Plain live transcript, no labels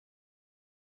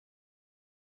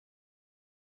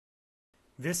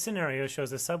This scenario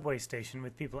shows a subway station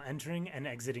with people entering and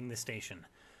exiting the station.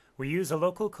 We use a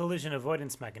local collision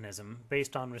avoidance mechanism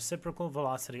based on reciprocal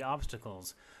velocity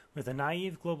obstacles with a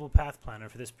naive global path planner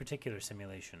for this particular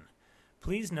simulation.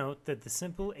 Please note that the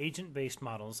simple agent-based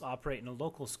models operate in a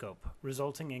local scope,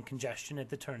 resulting in congestion at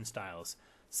the turnstiles.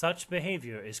 Such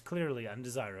behavior is clearly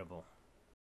undesirable.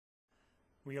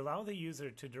 We allow the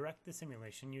user to direct the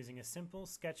simulation using a simple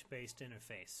sketch-based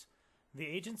interface. The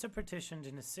agents are partitioned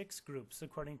into 6 groups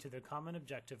according to their common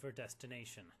objective or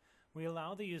destination. We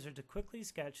allow the user to quickly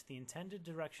sketch the intended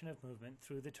direction of movement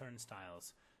through the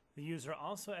turnstiles. The user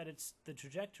also edits the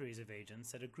trajectories of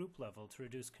agents at a group level to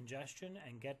reduce congestion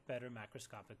and get better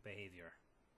macroscopic behavior.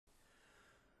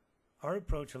 Our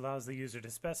approach allows the user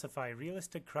to specify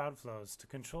realistic crowd flows to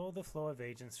control the flow of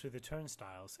agents through the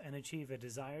turnstiles and achieve a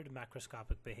desired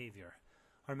macroscopic behavior.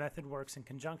 Our method works in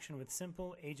conjunction with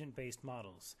simple agent-based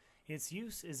models. Its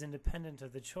use is independent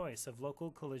of the choice of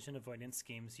local collision avoidance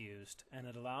schemes used, and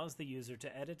it allows the user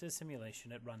to edit a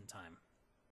simulation at runtime.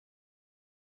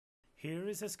 Here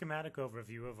is a schematic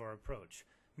overview of our approach.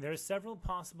 There are several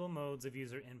possible modes of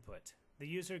user input. The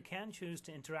user can choose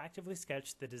to interactively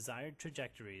sketch the desired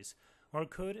trajectories, or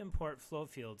could import flow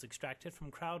fields extracted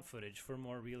from crowd footage for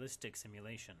more realistic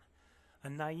simulation. A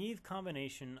naive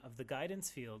combination of the guidance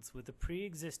fields with the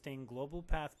pre-existing global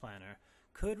path planner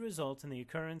could result in the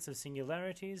occurrence of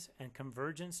singularities, and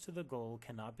convergence to the goal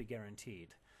cannot be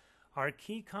guaranteed. Our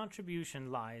key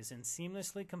contribution lies in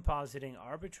seamlessly compositing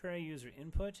arbitrary user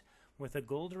input with a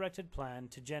goal-directed plan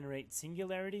to generate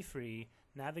singularity-free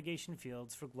navigation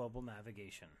fields for global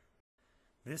navigation.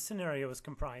 This scenario is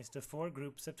comprised of 4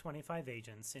 groups of 25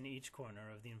 agents in each corner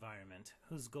of the environment,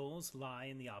 whose goals lie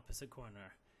in the opposite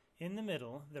corner. In the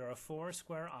middle, there are 4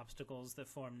 square obstacles that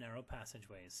form narrow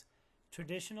passageways.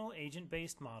 Traditional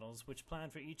agent-based models, which plan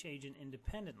for each agent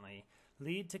independently,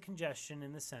 lead to congestion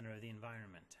in the center of the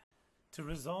environment. To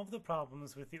resolve the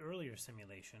problems with the earlier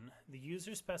simulation, the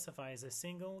user specifies a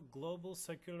single, global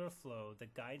circular flow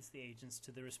that guides the agents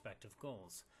to their respective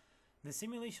goals. The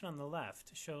simulation on the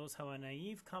left shows how a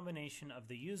naive combination of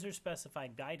the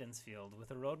user-specified guidance field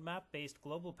with a roadmap-based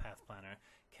global path planner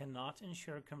cannot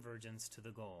ensure convergence to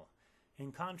the goal.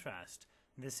 In contrast,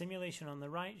 the simulation on the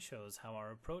right shows how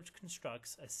our approach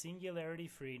constructs a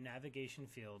singularity-free navigation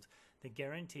field that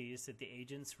guarantees that the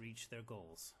agents reach their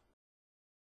goals.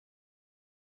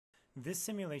 This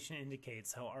simulation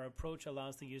indicates how our approach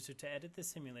allows the user to edit the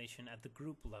simulation at the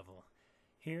group level.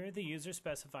 Here, the user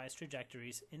specifies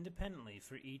trajectories independently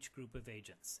for each group of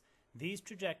agents. These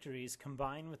trajectories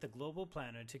combine with the global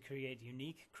planner to create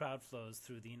unique crowd flows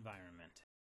through the environment.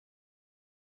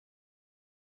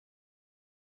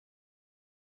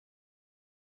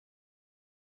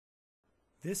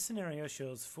 This scenario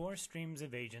shows 4 streams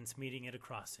of agents meeting at a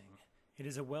crossing. It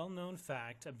is a well-known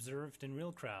fact observed in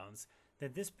real crowds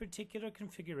that this particular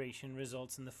configuration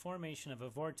results in the formation of a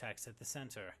vortex at the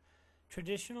center.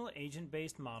 Traditional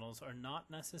agent-based models are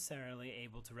not necessarily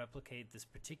able to replicate this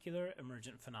particular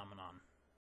emergent phenomenon.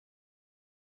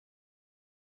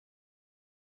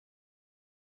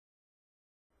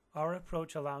 Our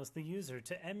approach allows the user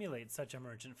to emulate such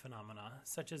emergent phenomena,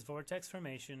 such as vortex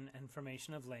formation and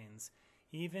formation of lanes,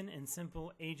 even in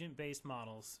simple agent-based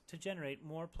models, to generate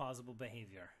more plausible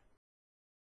behavior.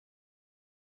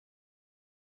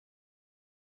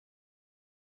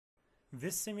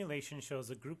 This simulation shows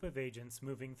a group of agents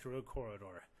moving through a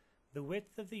corridor. The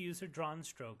width of the user-drawn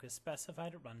stroke is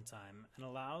specified at runtime and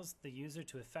allows the user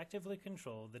to effectively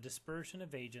control the dispersion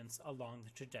of agents along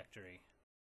the trajectory.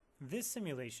 This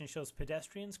simulation shows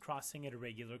pedestrians crossing at a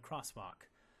regular crosswalk.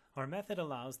 Our method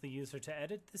allows the user to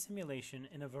edit the simulation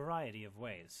in a variety of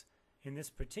ways. In this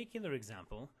particular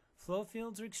example, flow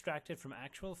fields are extracted from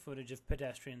actual footage of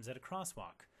pedestrians at a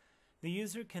crosswalk. The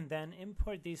user can then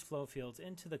import these flow fields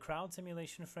into the crowd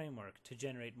simulation framework to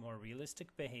generate more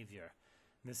realistic behavior.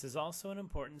 This is also an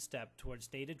important step towards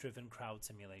data-driven crowd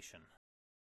simulation.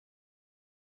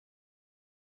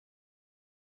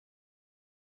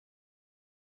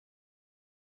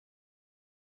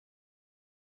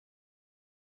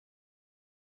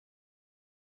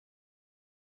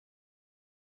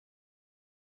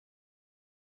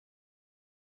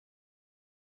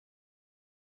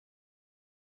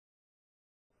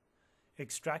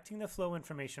 Extracting the flow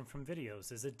information from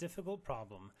videos is a difficult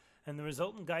problem, and the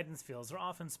resultant guidance fields are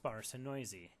often sparse and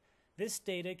noisy. This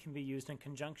data can be used in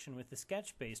conjunction with the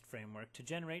sketch-based framework to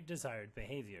generate desired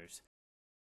behaviors.